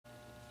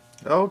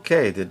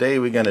Okay, today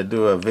we're going to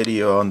do a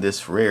video on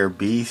this rare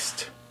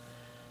beast,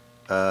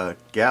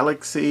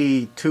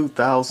 Galaxy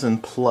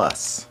 2000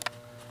 Plus.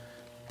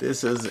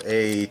 This is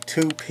a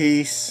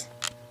two-piece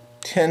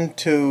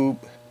 10-tube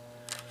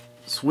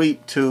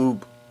sweep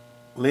tube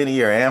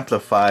linear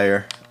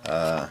amplifier,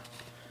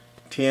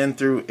 10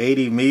 through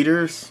 80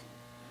 meters,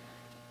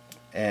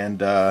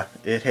 and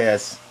it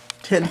has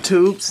 10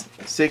 tubes,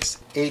 6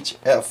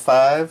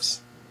 HF5s,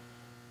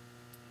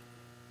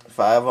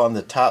 5 on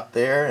the top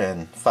there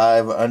and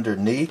 5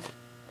 underneath,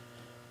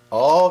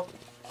 all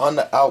on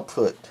the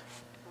output,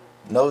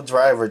 no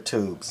driver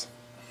tubes.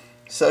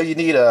 So you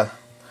need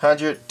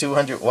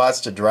 200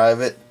 watts to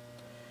drive it,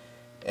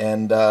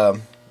 and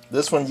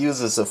this one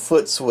uses a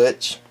foot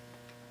switch.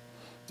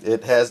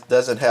 It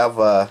doesn't have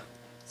a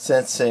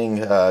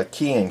sensing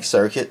keying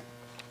circuit,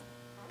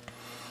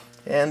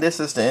 and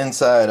this is the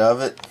inside of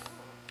it.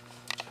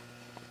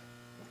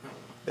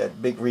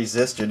 That big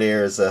resistor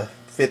there is a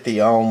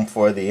 50 ohm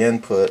for the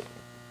input.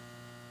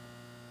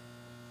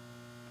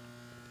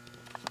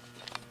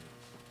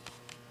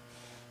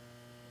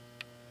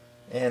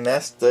 And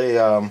that's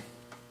the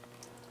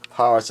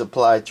power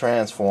supply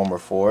transformer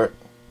for it.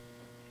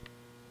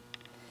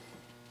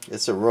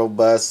 It's a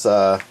robust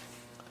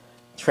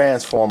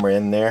transformer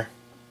in there.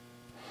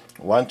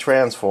 One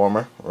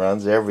transformer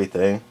runs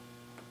everything.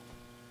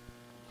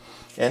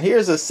 And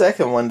here's a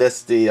second one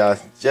that's the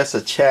just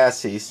a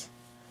chassis.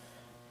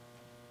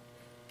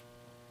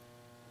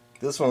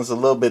 This one's a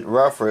little bit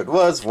rougher. It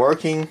was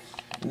working,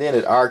 and then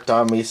it arced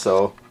on me,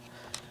 so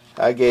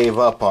I gave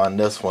up on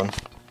this one.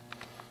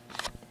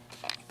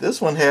 This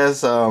one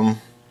has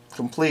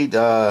complete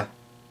 10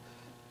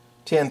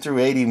 through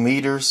 80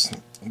 meters.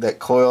 That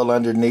coil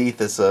underneath,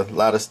 is a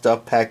lot of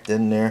stuff packed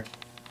in there.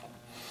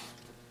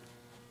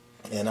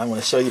 And I'm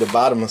going to show you the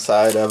bottom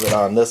side of it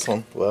on this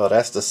one. Well,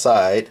 that's the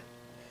side.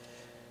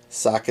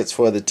 Sockets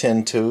for the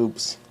 10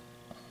 tubes.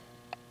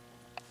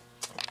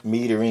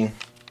 Metering.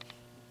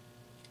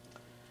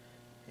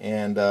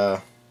 And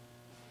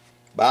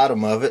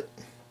bottom of it,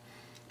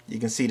 you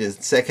can see the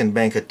second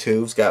bank of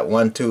tubes. Got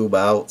one tube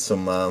out,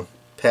 some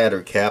paddle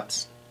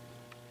caps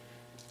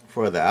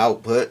for the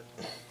output.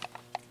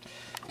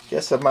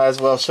 Guess I might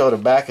as well show the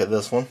back of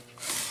this one.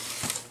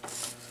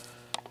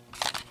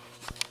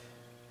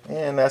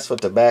 And that's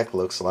what the back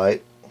looks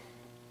like.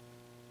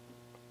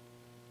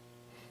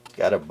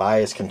 Got a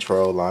bias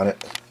control on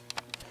it.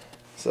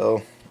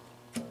 So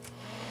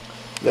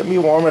let me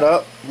warm it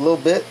up a little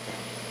bit.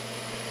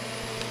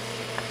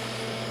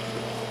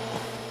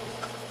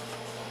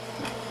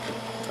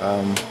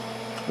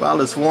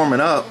 While it's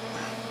warming up,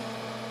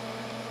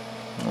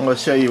 I'm going to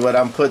show you what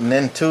I'm putting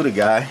into the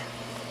guy.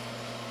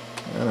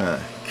 I'm going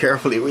to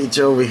carefully reach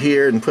over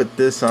here and put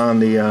this on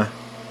the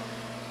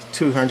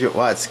 200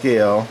 watt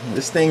scale.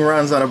 This thing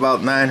runs on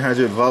about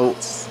 900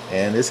 volts,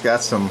 and it's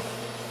got some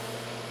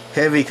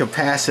heavy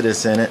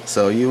capacitors in it,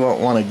 so you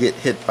won't want to get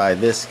hit by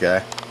this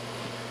guy.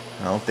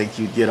 I don't think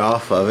you'd get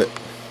off of it.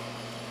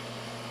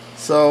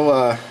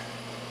 So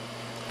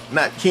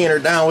not keying her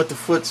down with the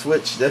foot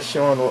switch, just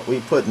showing what we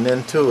putting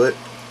into it.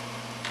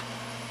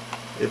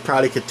 It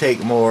probably could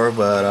take more,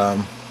 but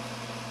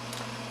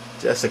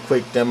just a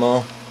quick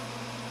demo.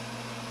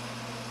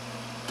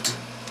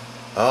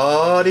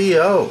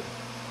 Audio.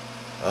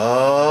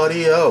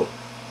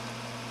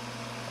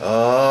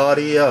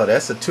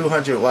 That's a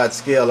 200 watt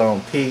scale on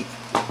peak.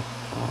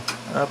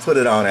 I'll put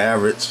it on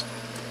average.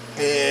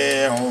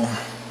 Yeah.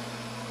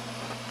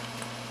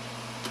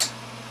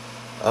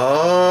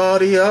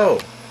 Audio.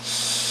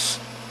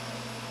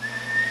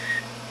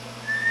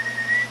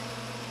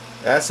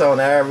 That's on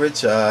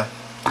average,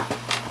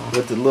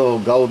 with the little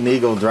Golden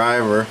Eagle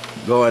driver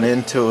going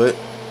into it.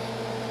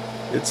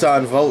 It's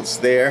on volts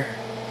there.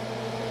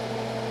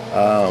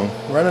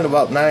 Running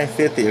about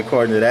 950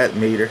 according to that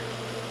meter.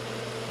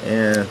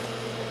 And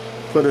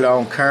put it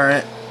on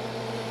current.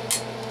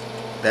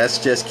 That's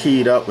just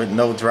keyed up with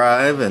no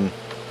drive. And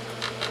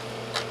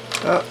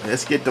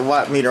let's get the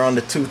watt meter on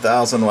the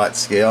 2000 watt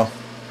scale.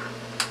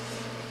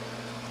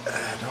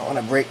 I don't want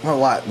to break my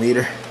watt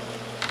meter.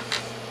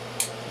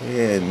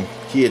 And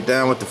key it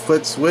down with the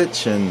foot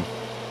switch, and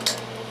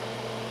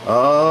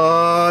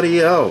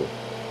audio.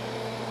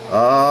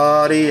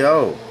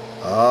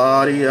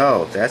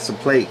 That's a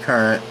plate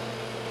current.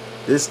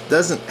 This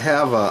doesn't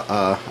have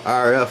a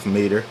RF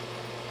meter.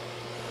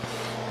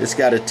 It's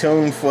got a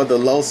tune for the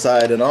low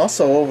side, and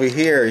also over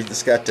here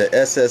it's got the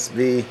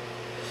SSB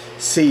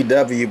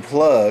CW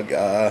plug.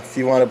 If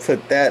you want to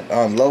put that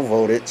on low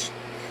voltage,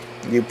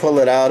 you pull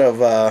it out of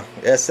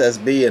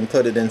SSB and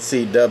put it in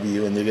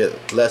CW, and you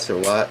get lesser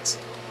watts.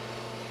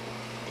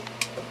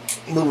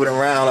 Moving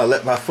around, I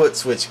let my foot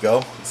switch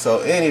go. So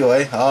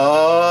anyway,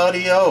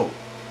 audio.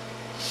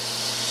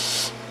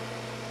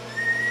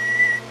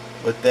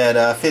 With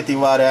that 50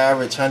 watt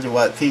average, 100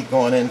 watt peak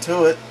going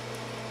into it.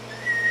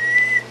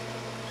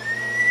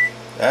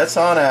 That's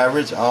on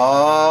average.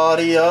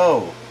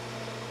 Audio.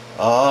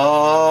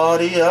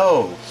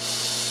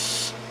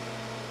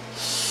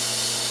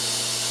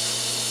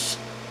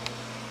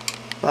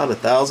 about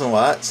 1,000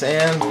 watts,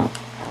 and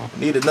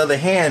need another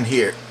hand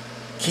here,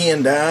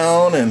 keying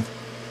down and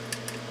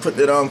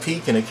putting it on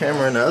peak and the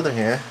camera in the other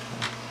hand.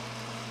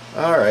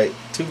 Alright,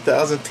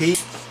 2,000 peak.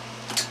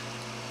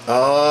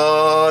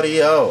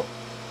 Audio.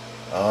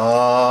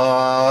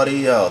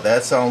 Audio.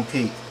 That's on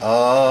peak.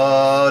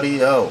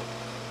 Audio.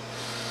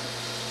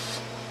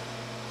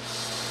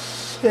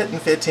 Hitting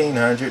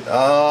 1,500.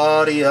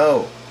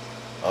 Audio.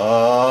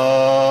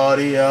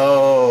 Audio.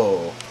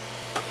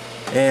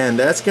 And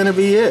that's going to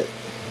be it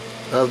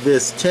of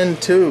this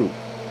 10-tube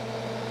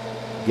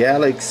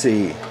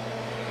Galaxy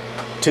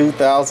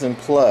 2000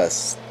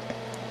 plus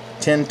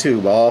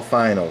 10-tube all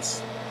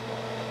finals.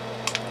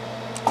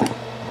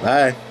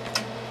 Bye.